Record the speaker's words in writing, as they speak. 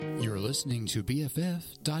You're listening to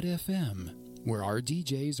BFF.FM, where our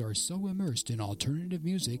DJs are so immersed in alternative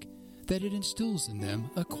music that it instills in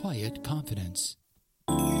them a quiet confidence.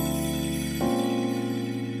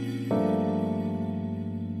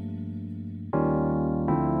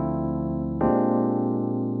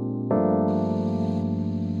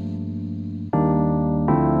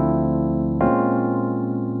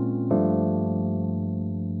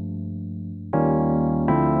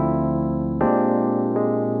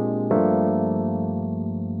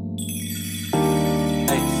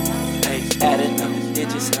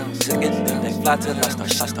 Till I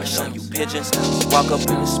start showing you pigeons. Walk up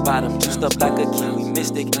in the spot, I'm juiced up like a kiwi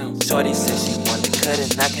mystic. Shorty said she wanted to cut it,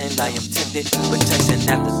 and I can't lie, I'm tempted. But chasing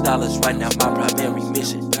after dollars right now my primary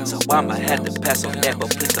mission. So I might have to pass on that,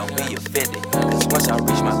 but please don't be offended. Cause once I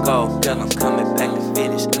reach my goal, girl, I'm coming back to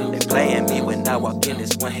finish. They playing me when I walk in,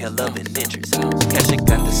 it's one hell of an interest. Cash it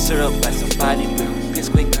got the syrup like somebody with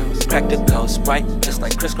Bisquick. Crack the cold Sprite, just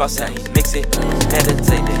like crisscross how he mix it.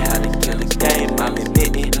 Meditated how to kill the game, I'm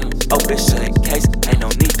admitting. Open shut case, ain't no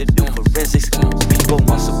need to do forensics. People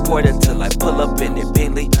want support until I pull up in the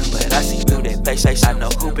Bentley. But I see through that face, I know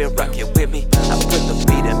who been rockin' with me. I put the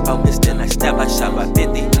beat in focus, then I snap like shot by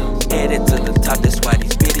 50. Headed to the top, that's why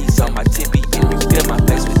these biddies on my tippy. If you fill my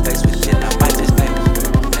face with then I might just pay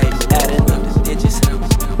adding up the digits.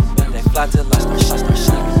 They fly till I start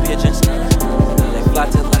showing you pigeons. They fly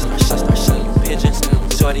till I start showing you pigeons.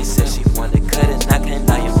 Shorty said she wanted to cut it, and I can't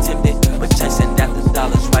lie, I'm tempted. But chasing after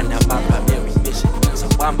dollars right now my primary mission. So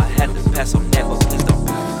I might have to pass on that, but please don't.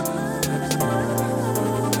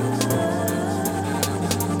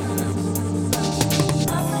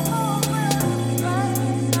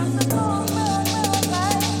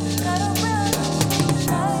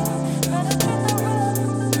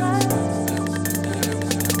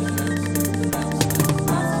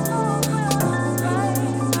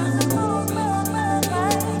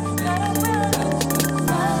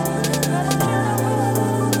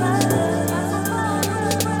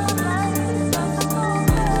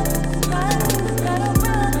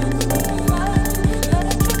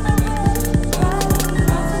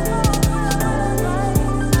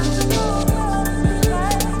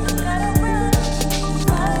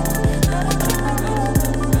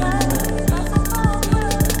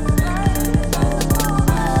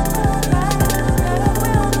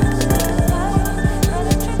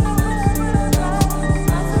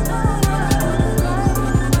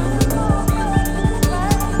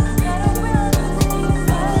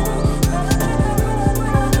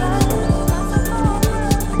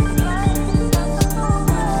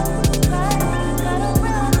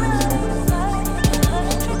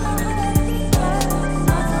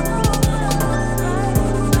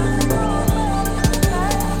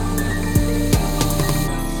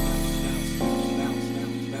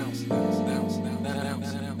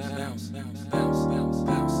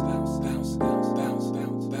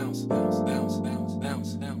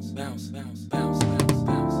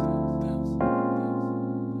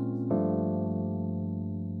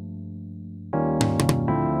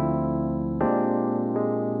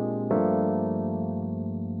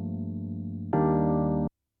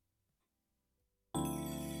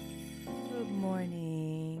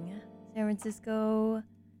 Francisco.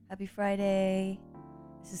 Happy Friday.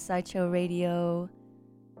 This is Sideshow Radio.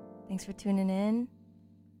 Thanks for tuning in.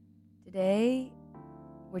 Today,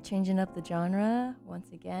 we're changing up the genre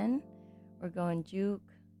once again. We're going juke,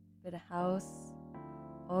 bit of house,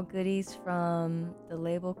 all goodies from the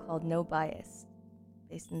label called No Bias,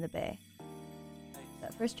 based in the Bay.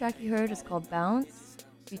 That first track you heard is called Bounce,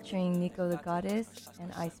 featuring Nico the Goddess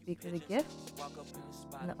and I Speak with a Gift,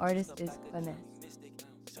 and the artist is Clemes.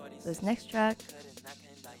 This next track,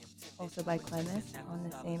 also by Clemes, on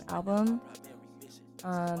the same album.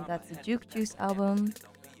 That's the Juke Juice album,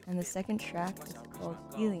 and the second track is called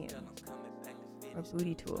Helium, or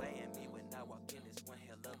Booty Tool.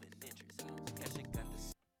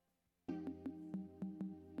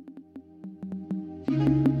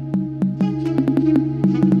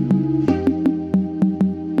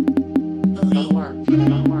 You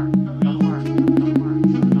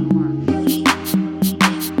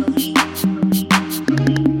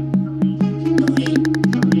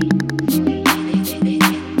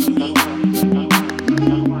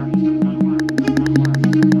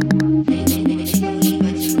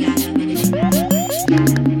gotta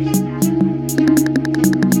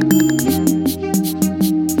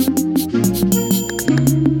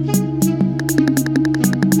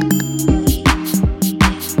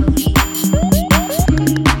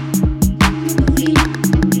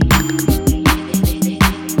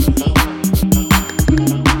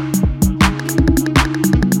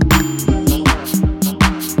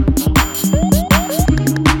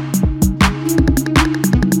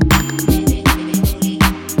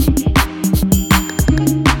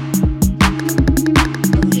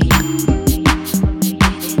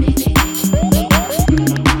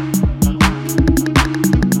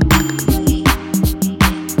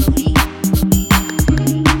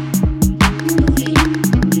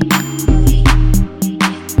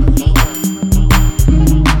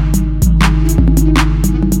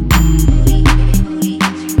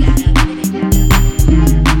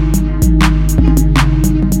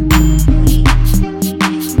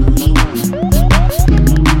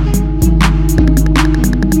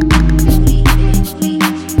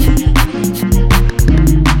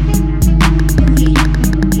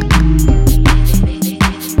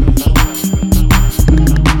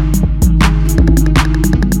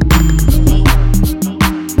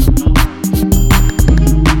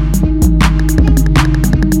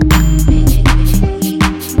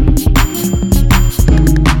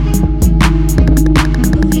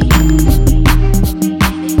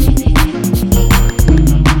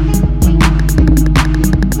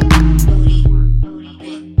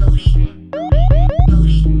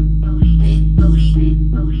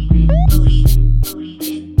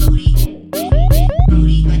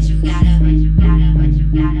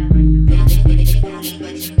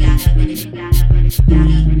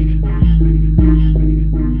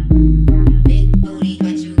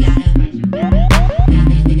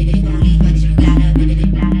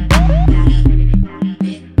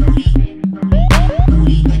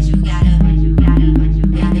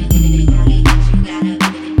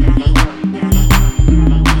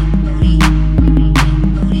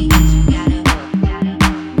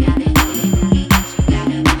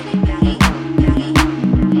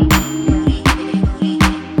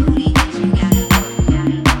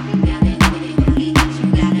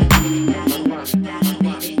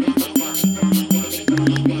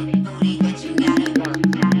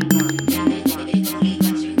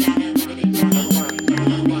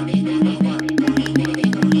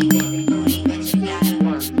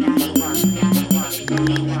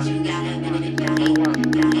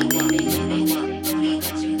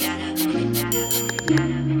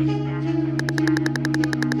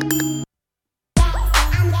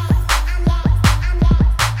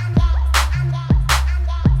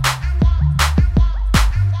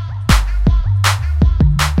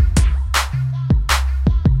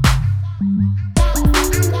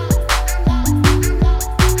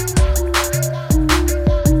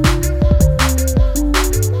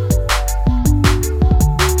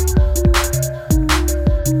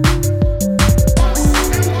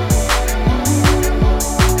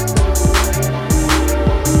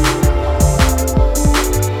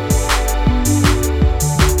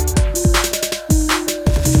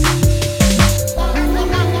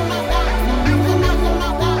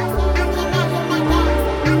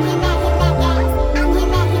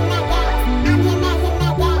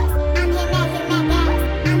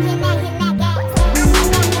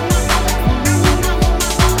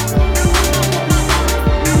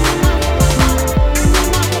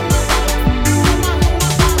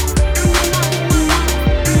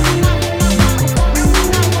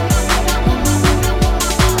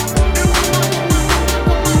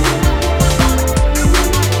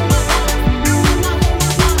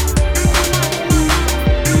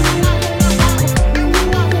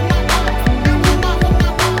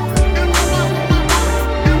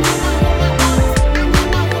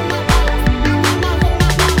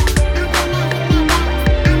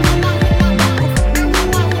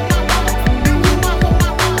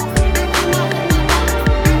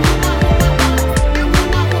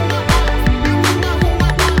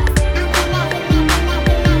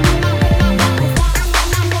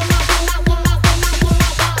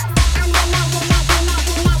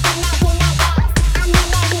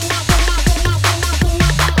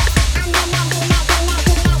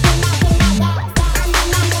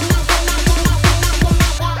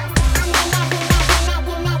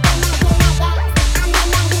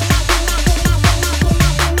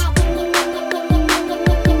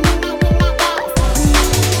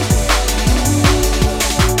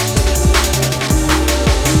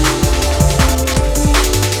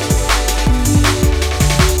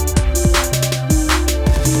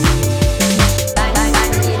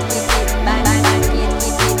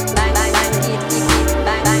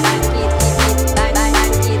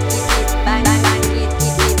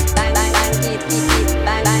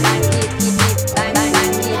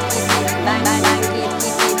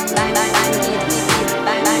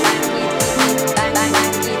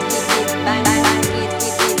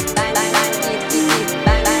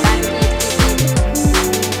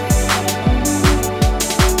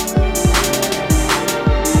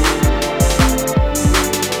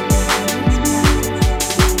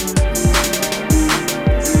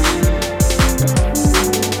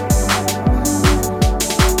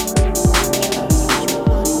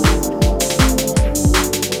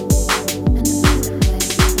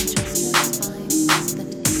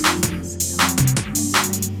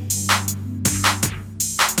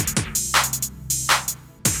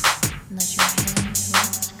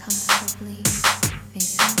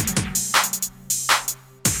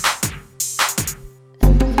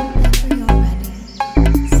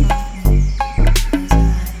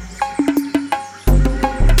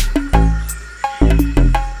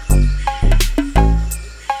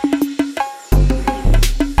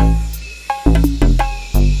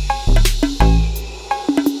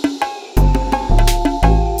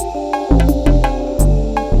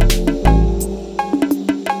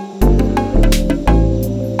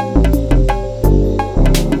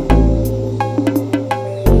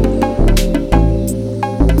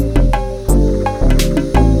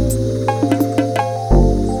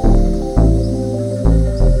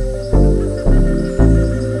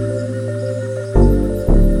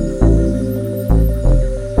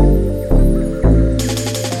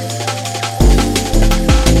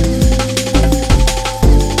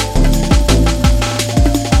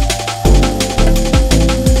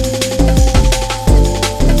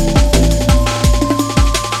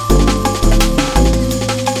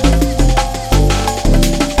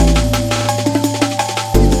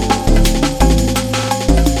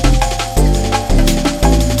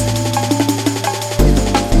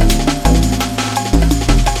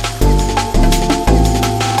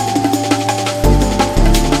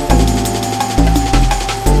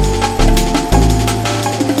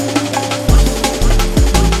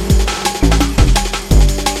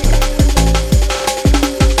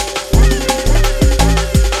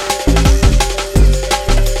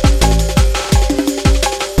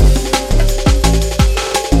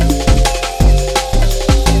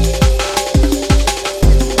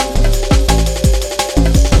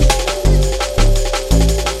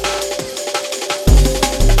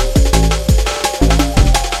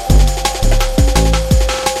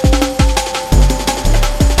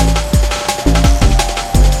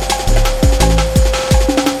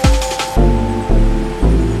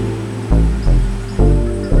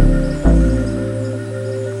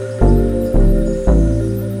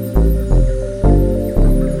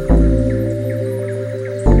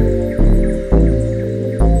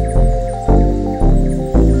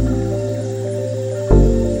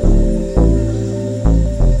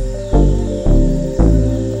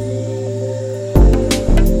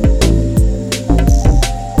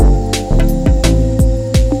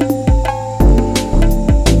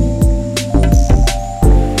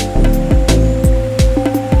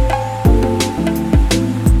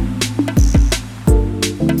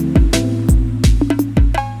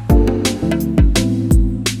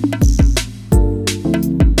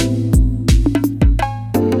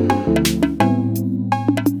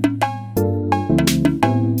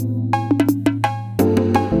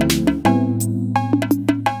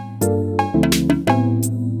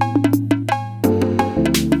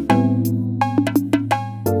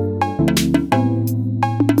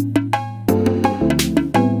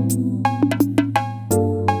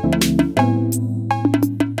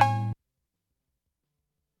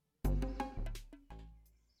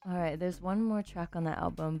There's one more track on that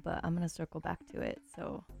album, but I'm gonna circle back to it.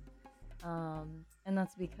 So, and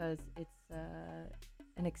that's because it's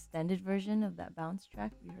an extended version of that bounce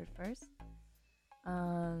track you heard first.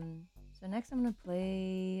 So next I'm gonna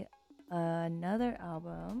play another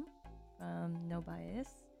album from No Bias.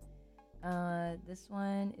 This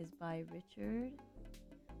one is by Richard.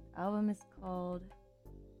 The album is called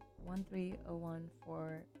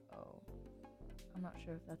 130140. I'm not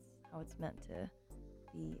sure if that's how it's meant to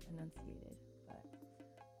be enunciated, but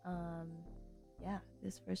yeah,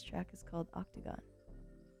 this first track is called Octagon.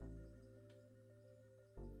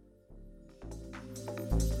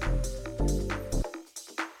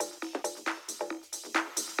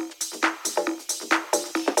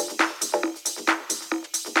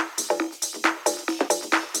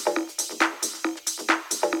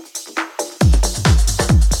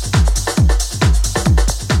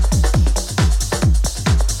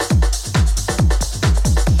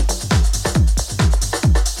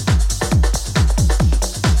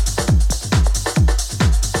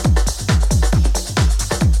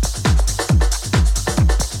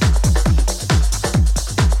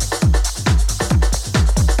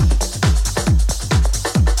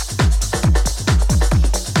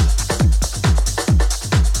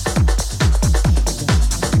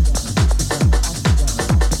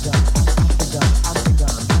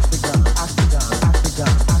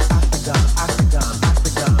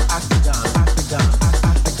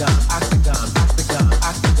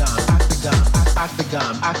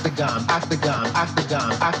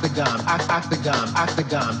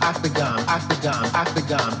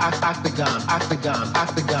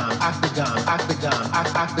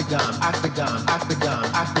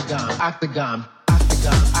 Octagon.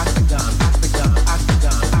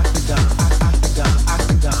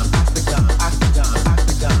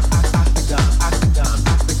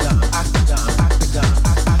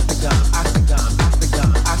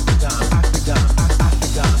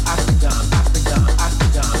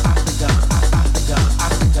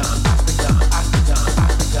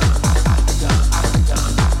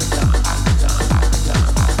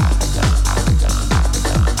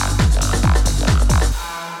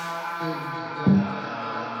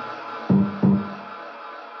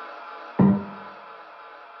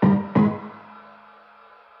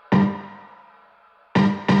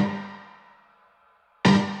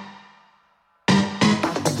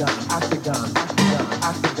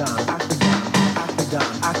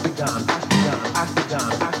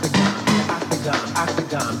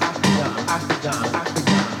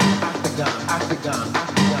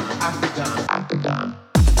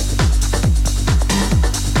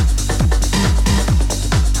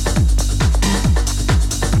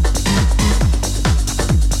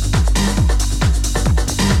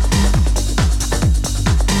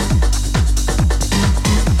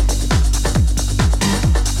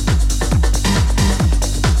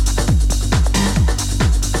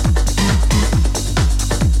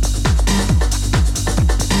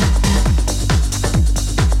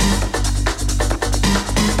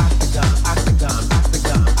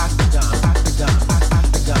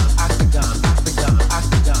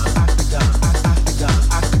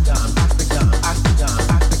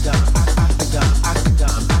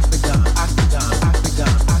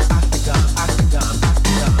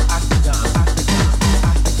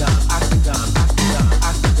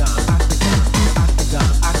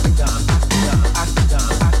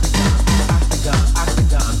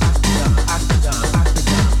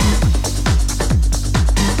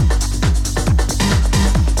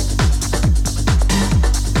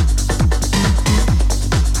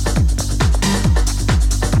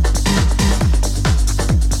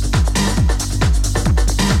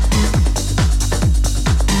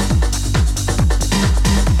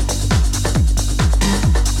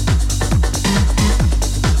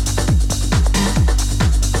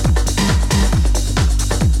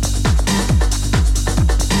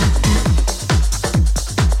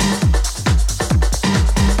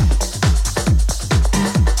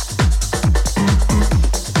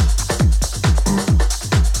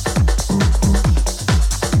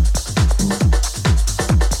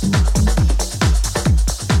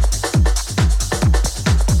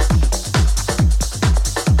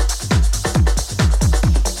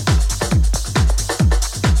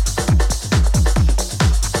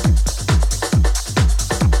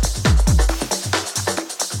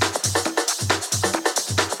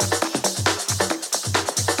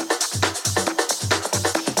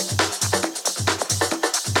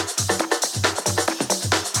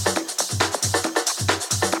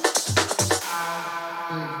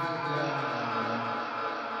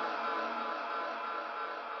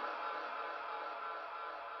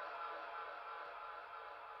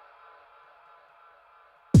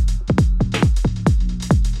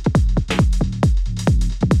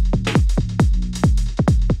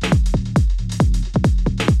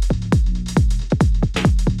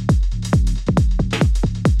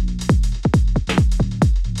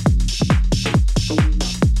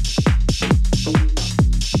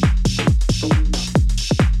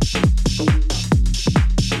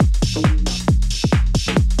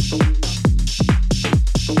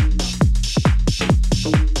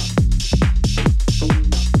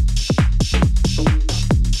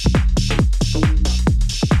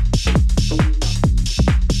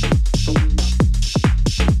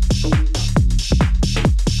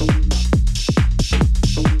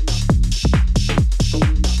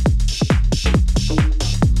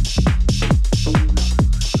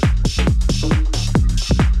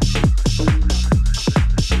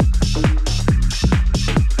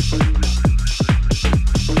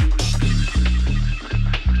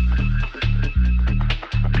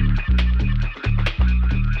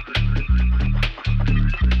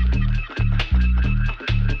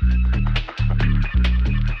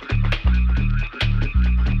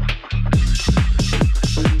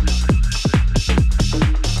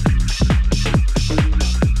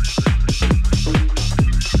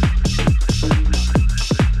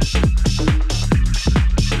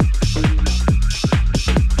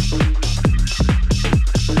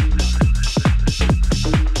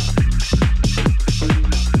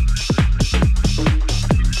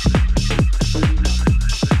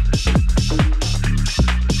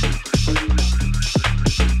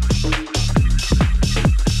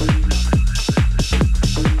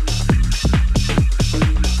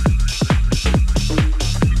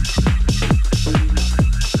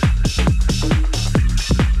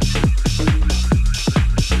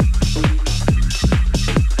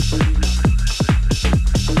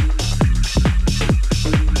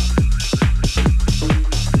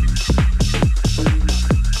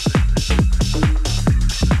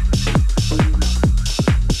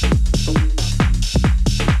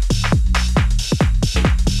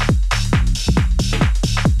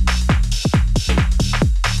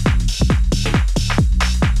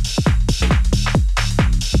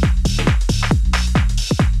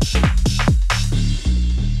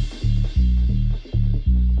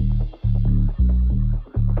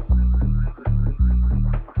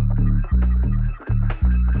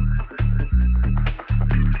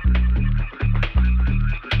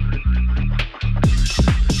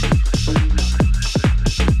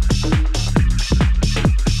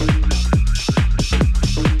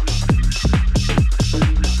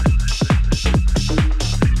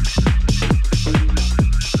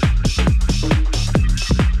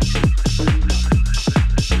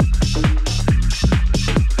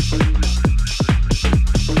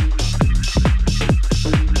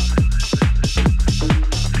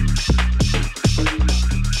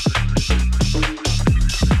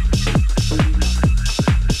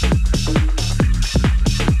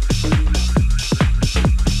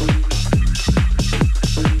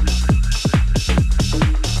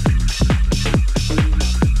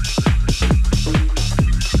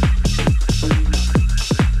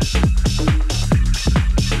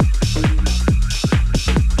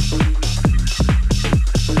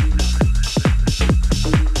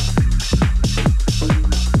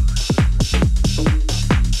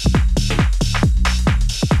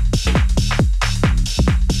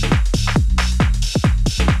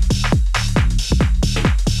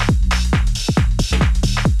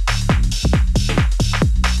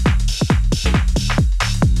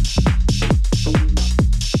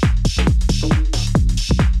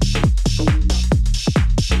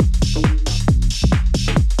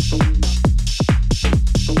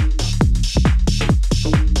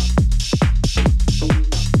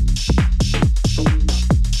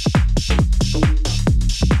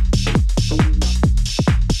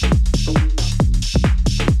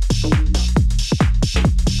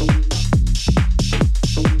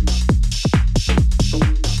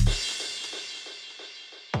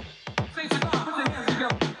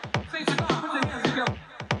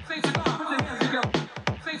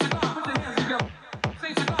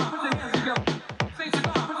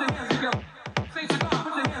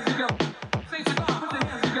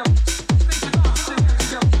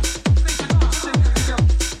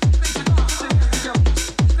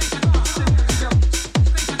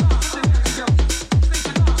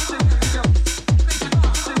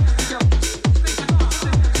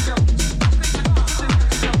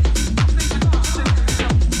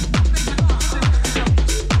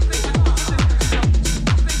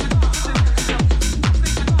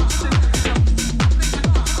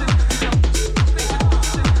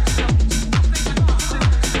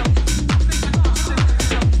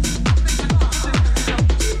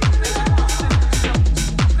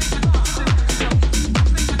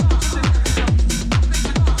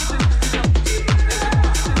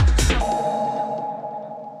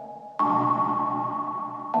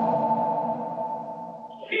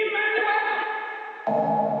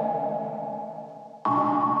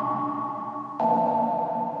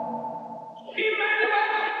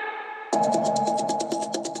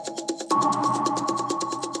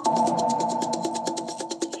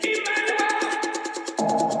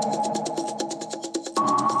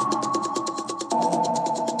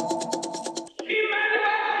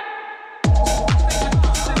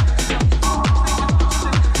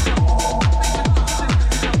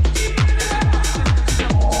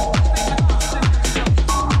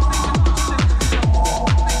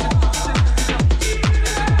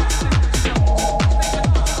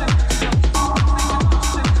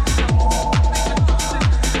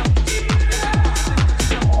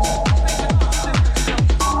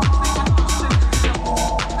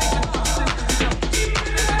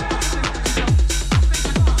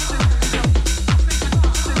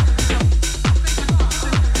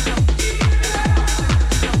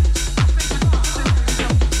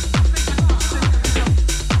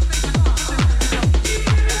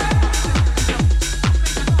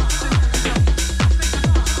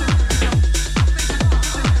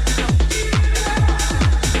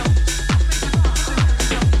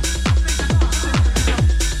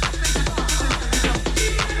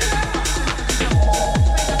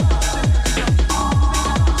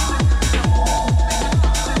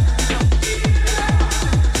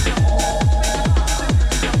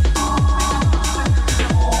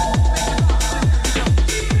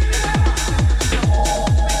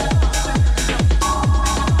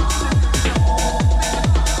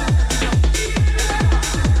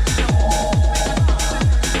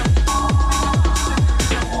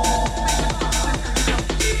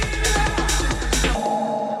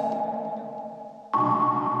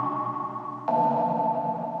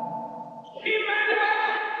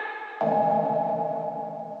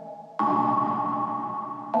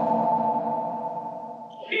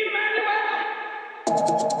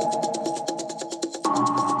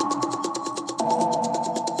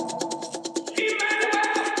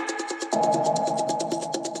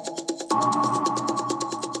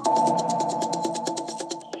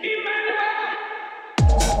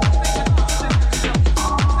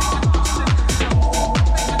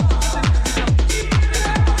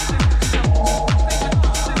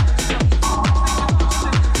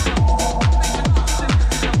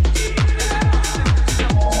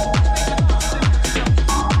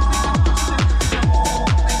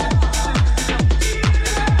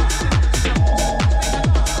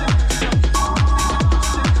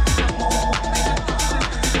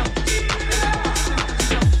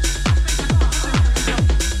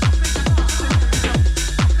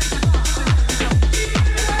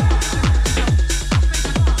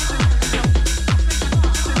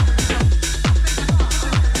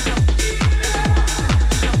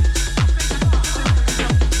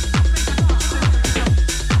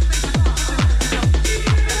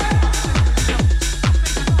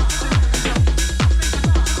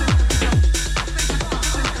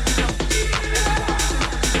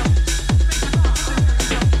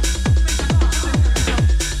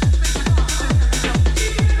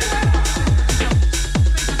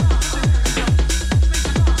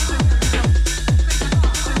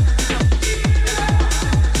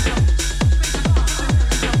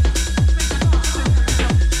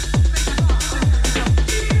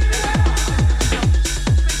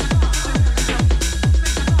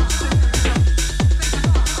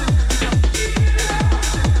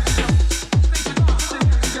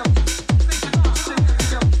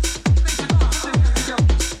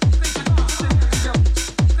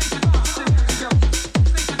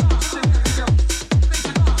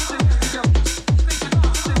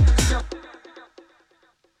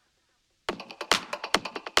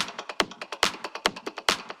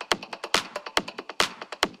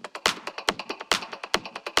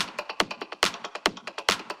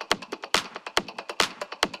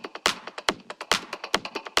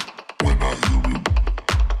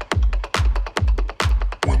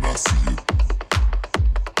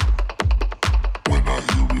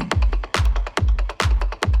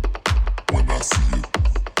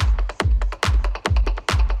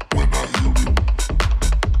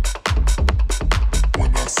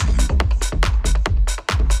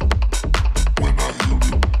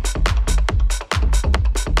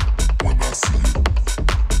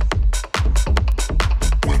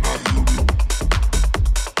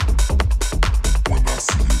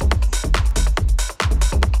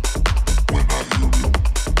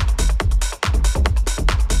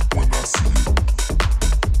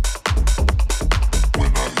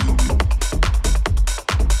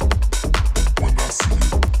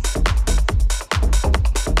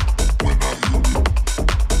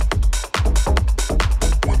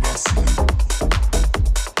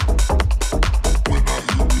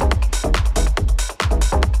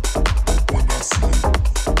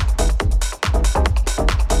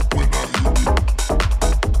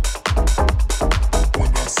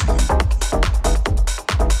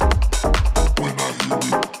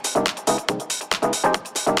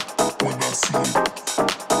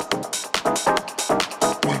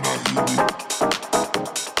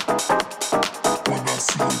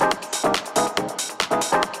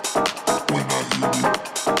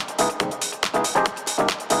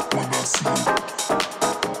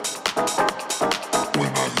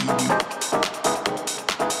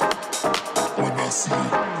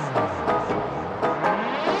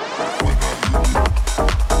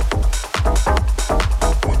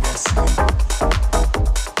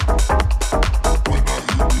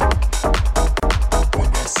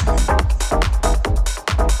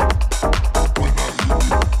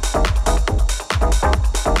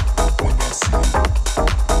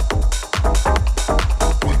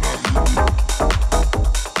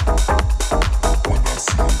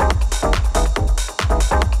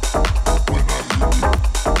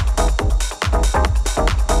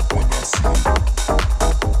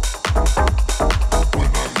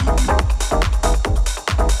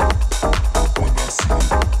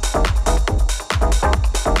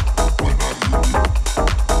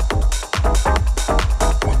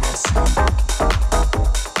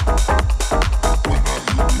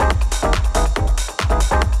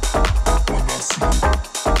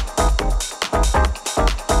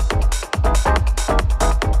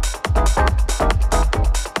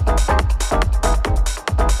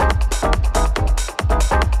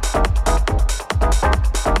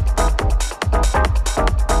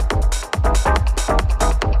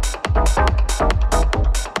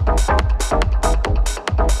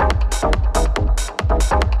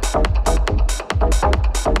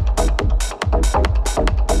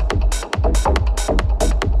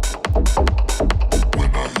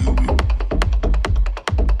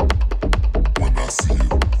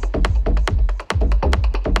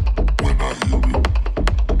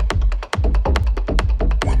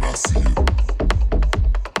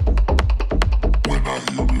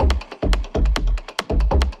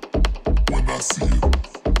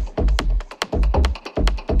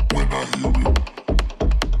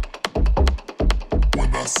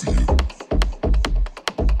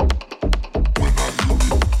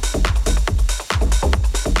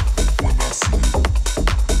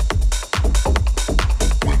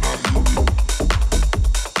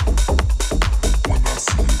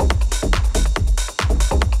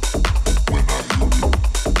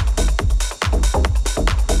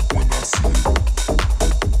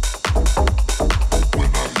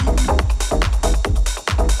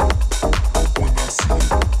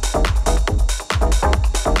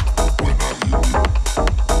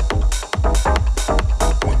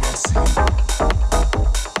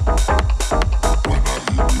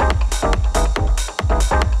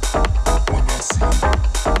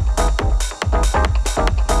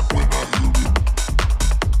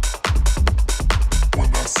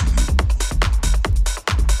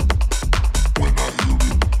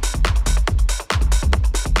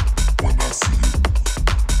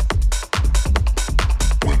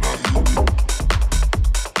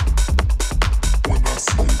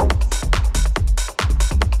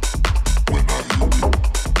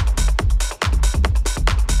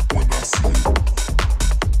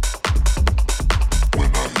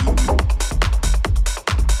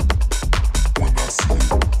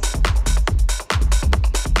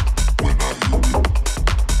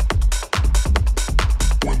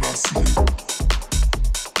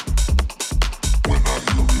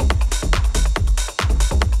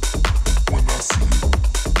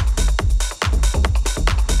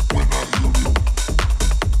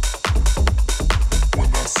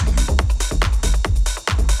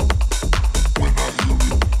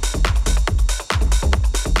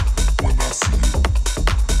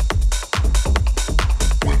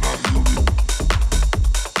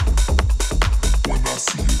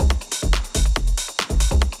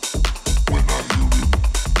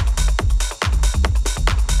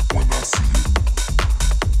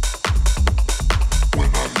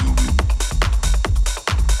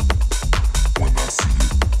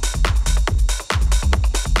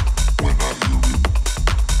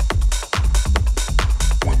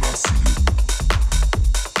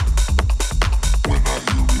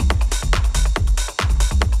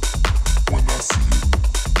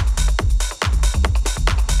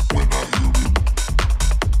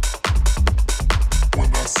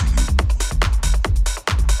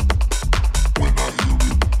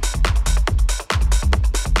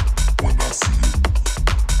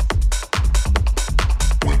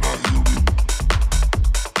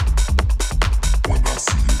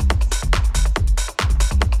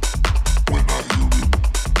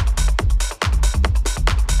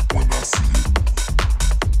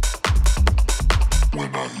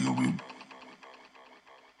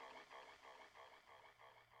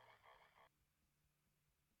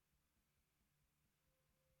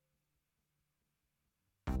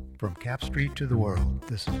 From Cap Street to the world,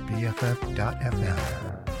 this is BFF.FM.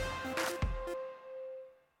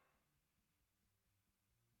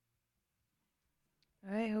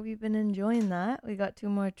 All right, hope you've been enjoying that. We got 2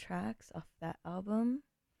 more tracks off that album.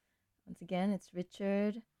 Once again, it's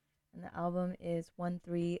Richard, and the album is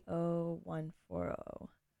 130140.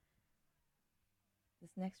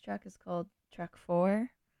 This next track is called Track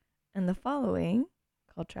 4, and the following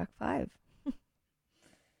called Track 5.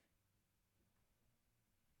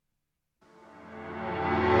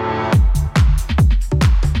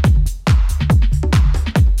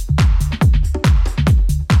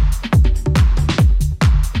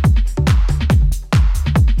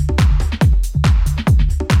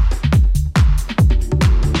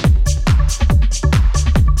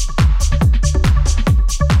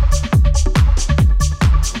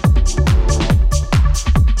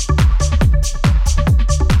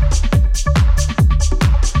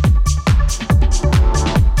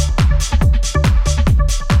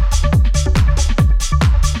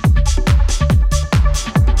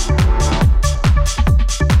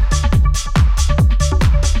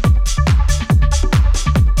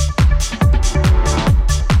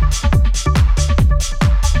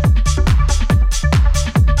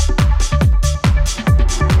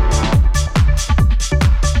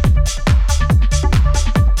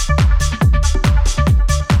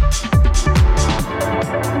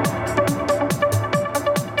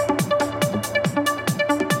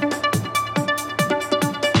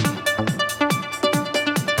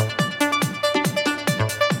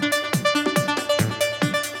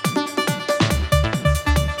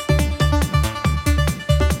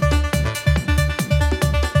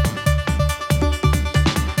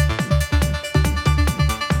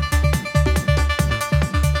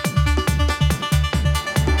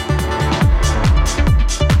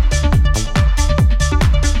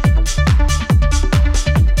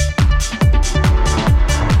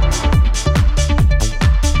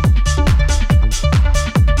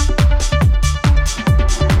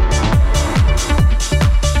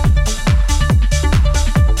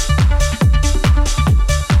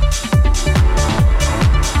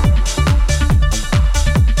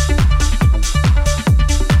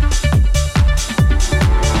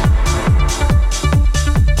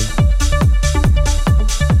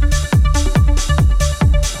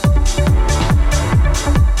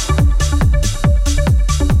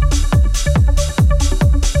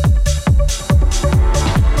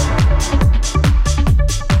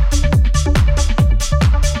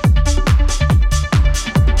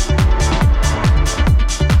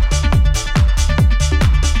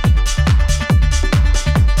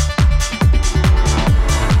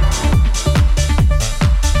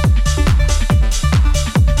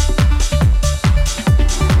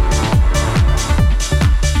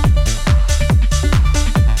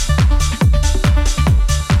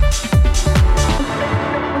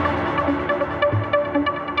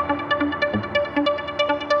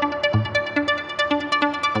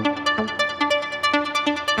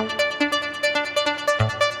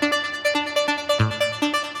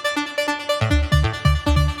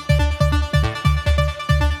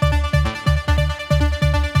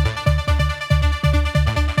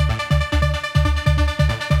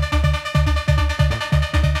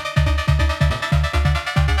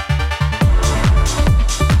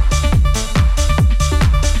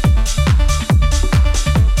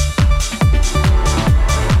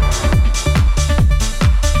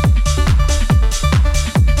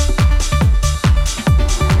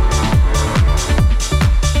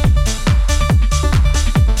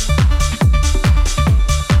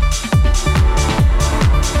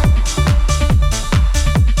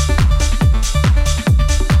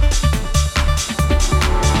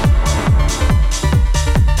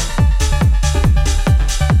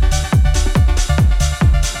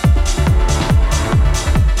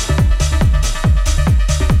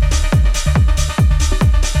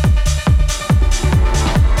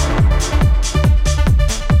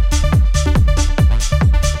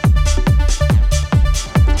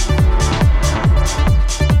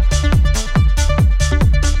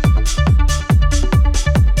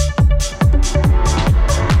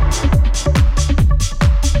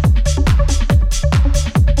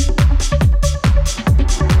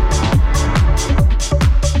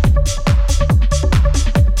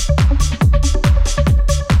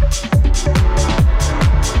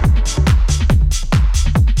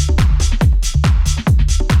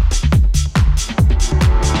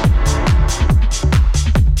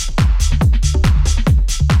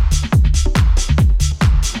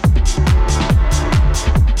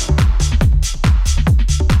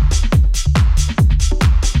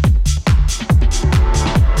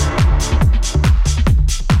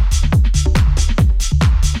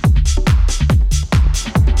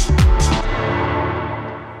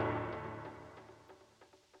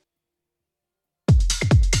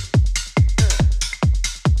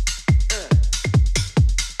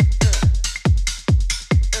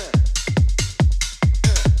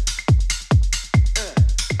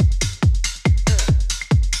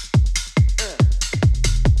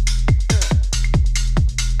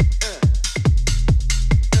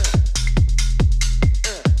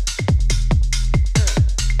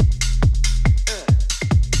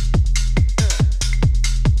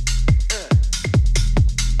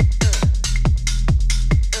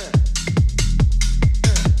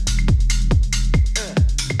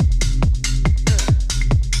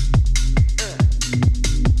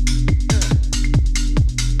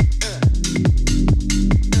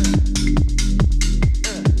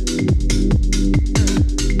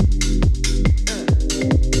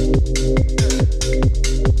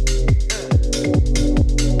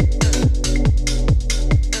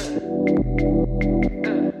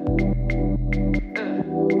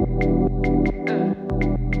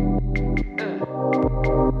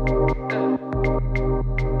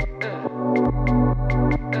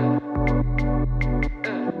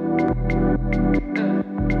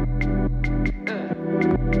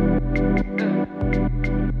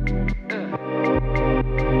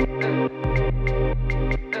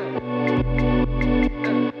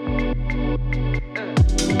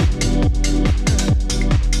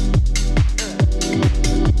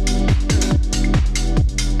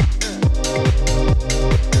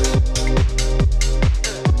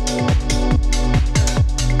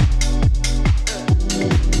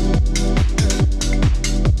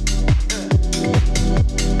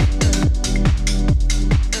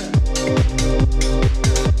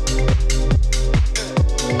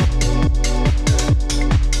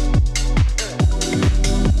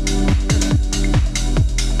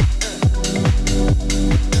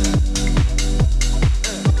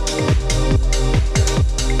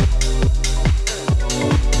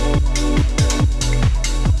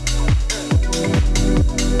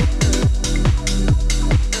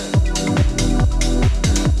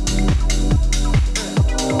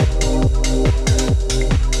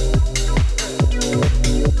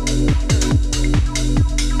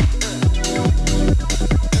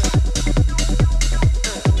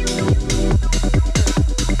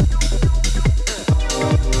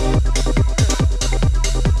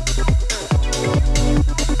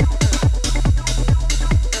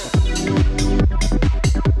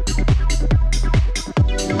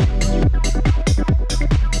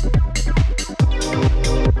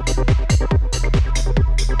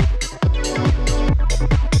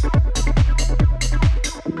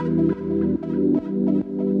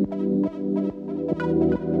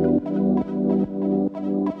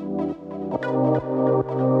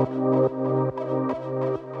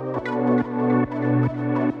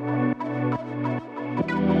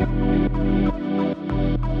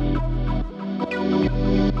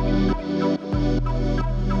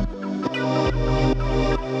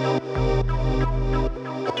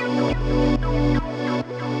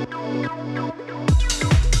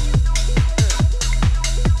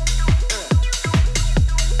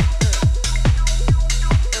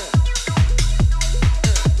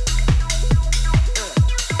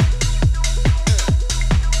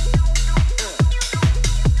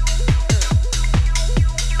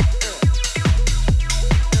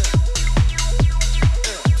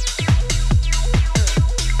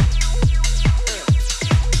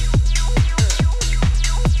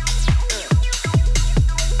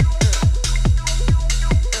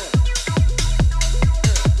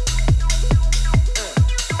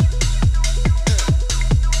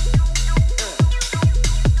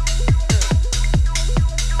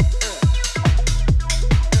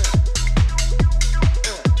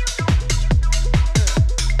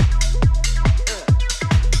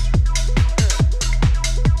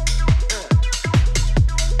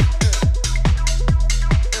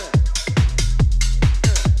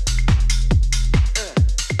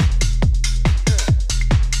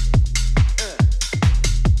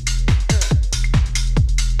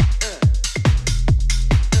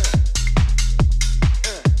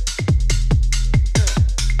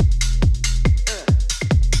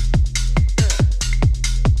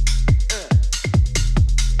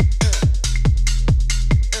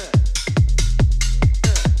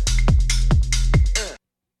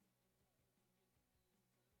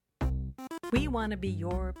 want to be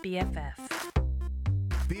your BFF.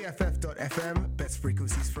 BFF.FM, best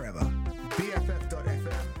frequencies forever.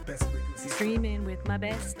 BFF.FM, best frequencies. Streaming with my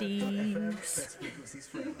besties. Best frequencies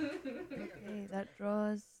forever. Okay, that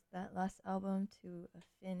draws that last album to a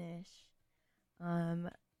finish.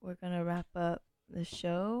 We're gonna wrap up the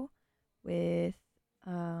show with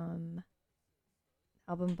album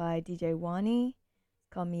by DJ Wani. It's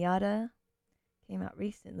called Miata. Came out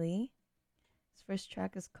recently. His first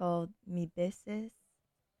track is called Mi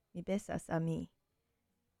Besas a mí.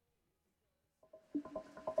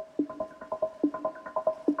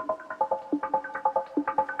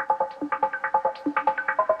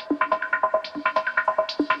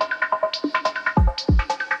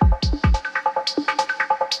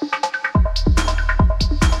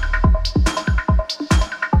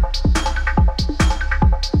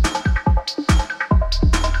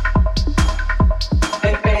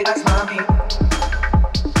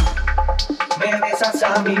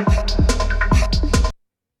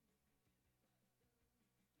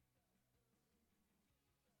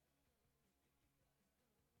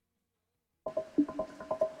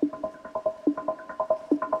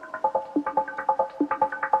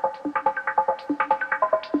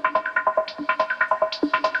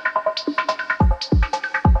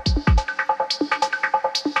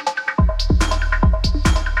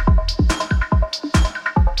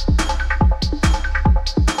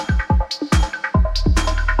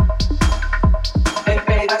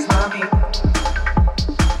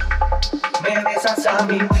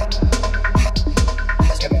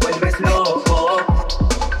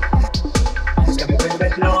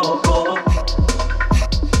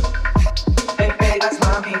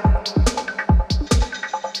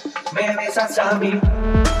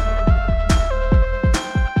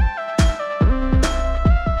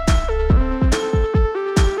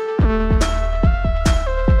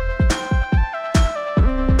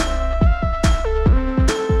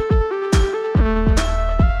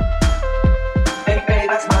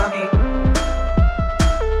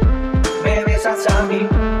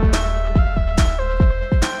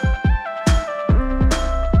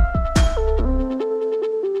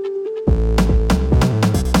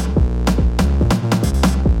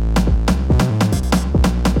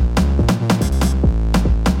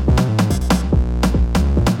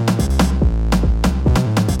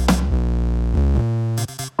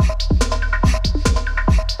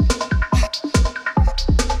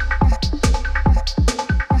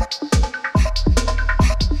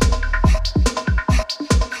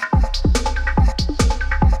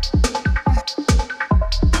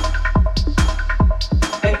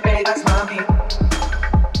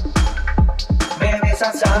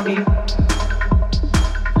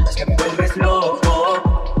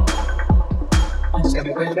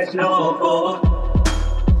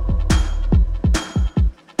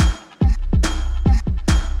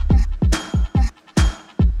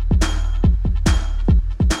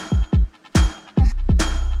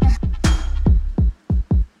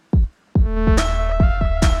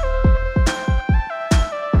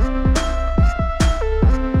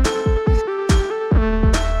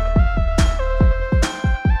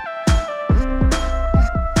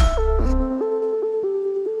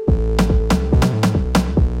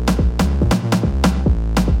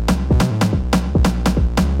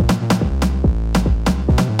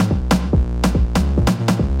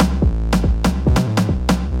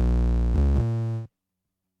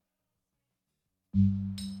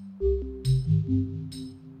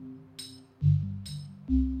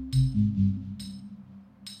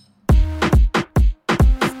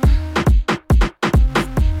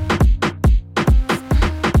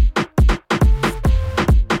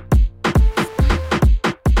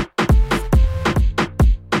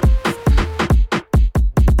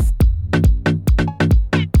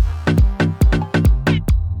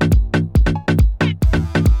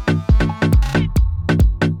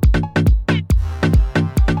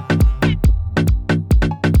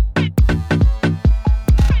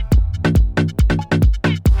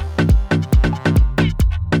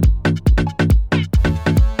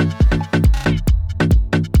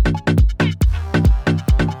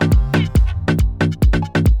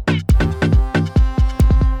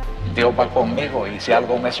 Dios va conmigo y si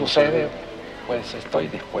algo me sucede, pues estoy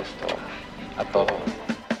dispuesto a todo.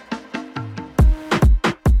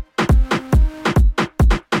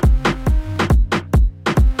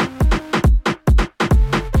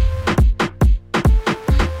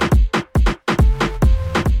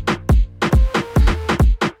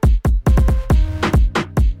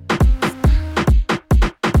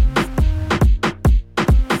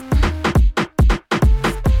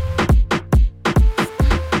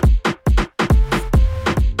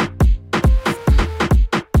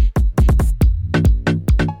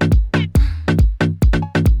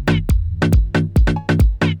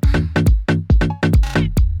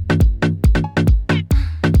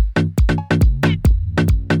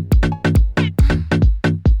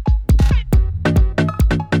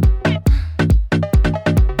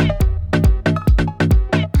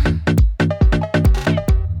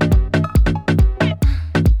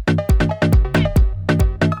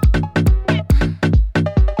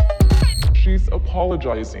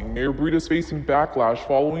 apologizing. Mayor Brita's facing backlash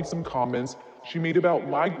following some comments she made about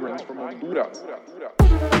migrants from Honduras.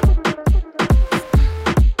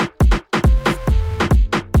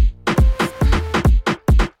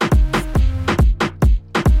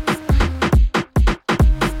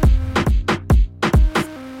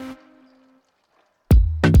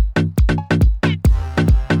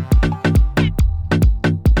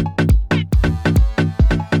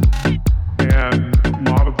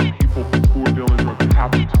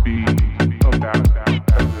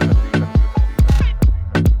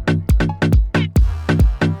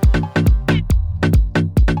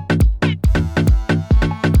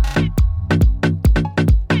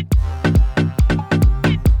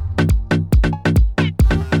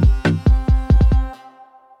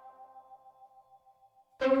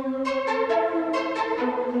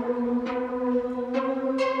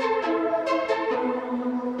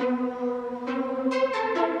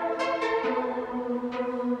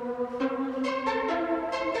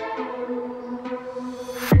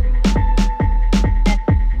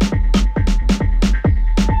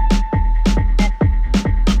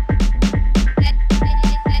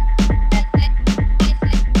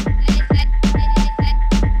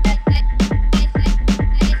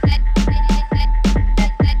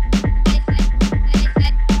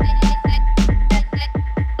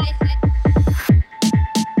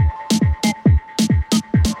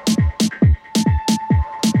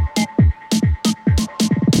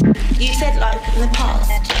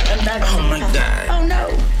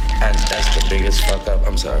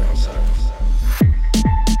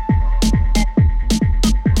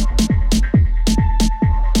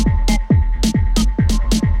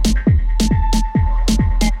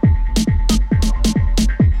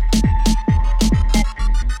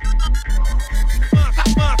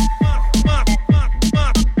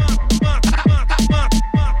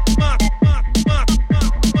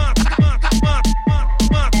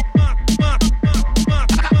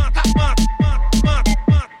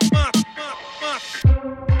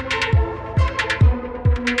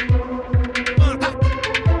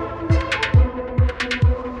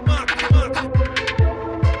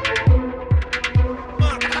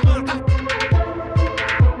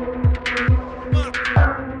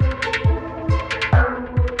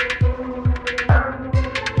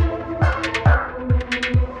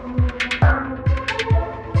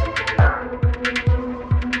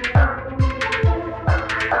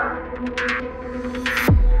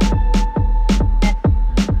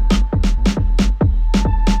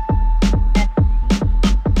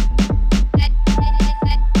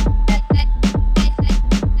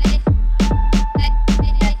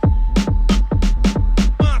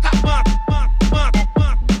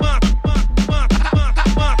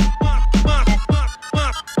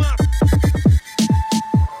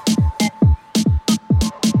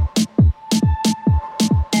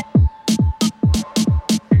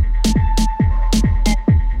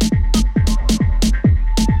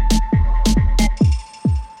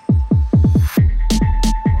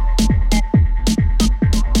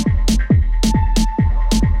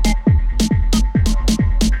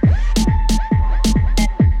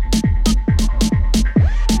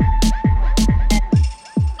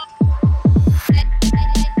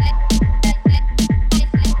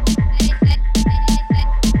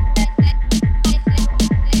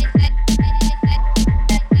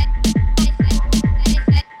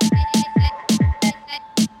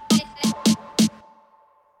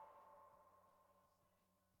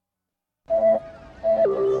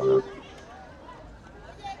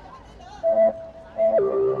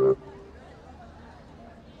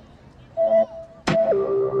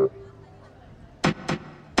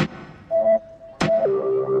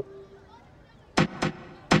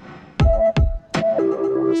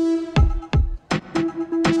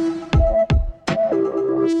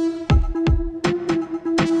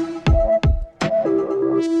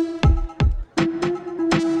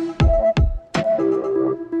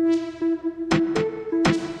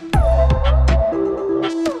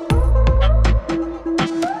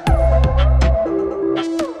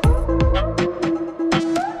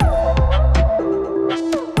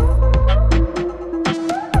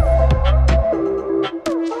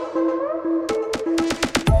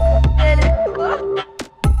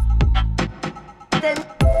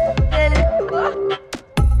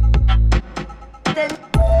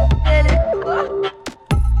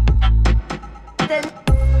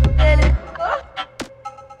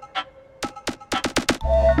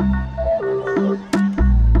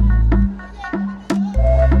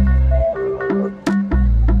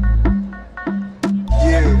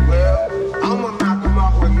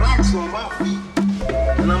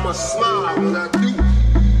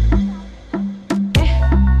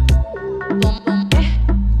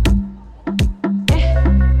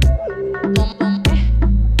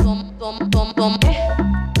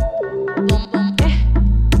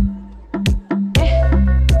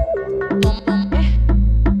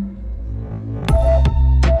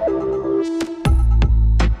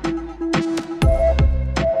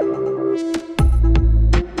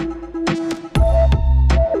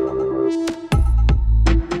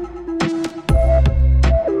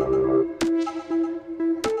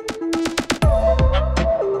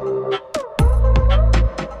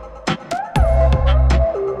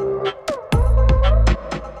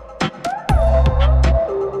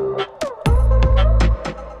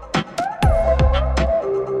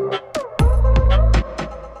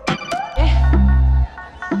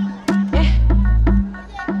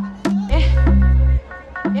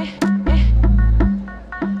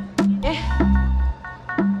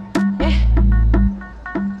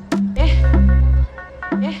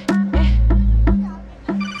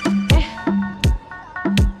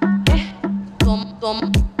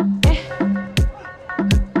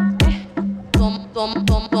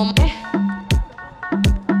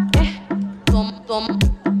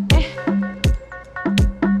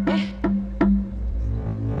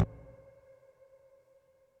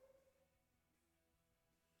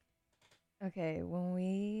 Okay, when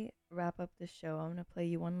we wrap up the show, I'm going to play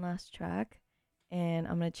you one last track, and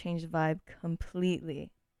I'm going to change the vibe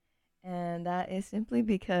completely. And that is simply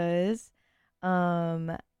because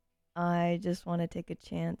I just want to take a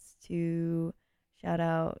chance to shout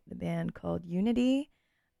out the band called Unity.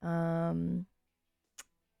 They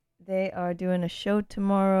are doing a show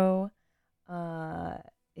tomorrow.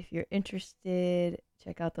 If you're interested,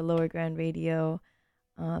 check out the Lower Grand Radio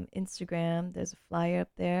Instagram. There's a flyer up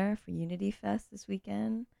there for Unity Fest this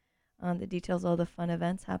weekend. The details all the fun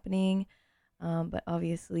events happening. But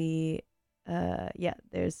obviously,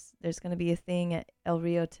 there's going to be a thing at El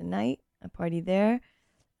Rio tonight, a party there.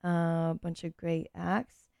 A bunch of great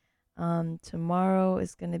acts. Tomorrow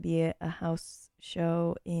is going to be a house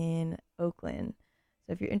show in Oakland.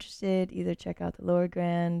 So if you're interested, either check out the Lower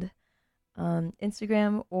Grand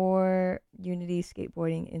Instagram or Unity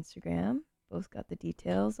Skateboarding Instagram. Both got the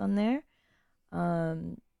details on there.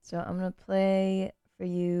 So I'm going to play for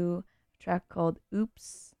you a track called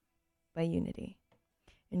Oops by Unity.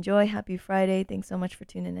 Enjoy. Happy Friday. Thanks so much for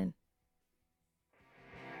tuning in.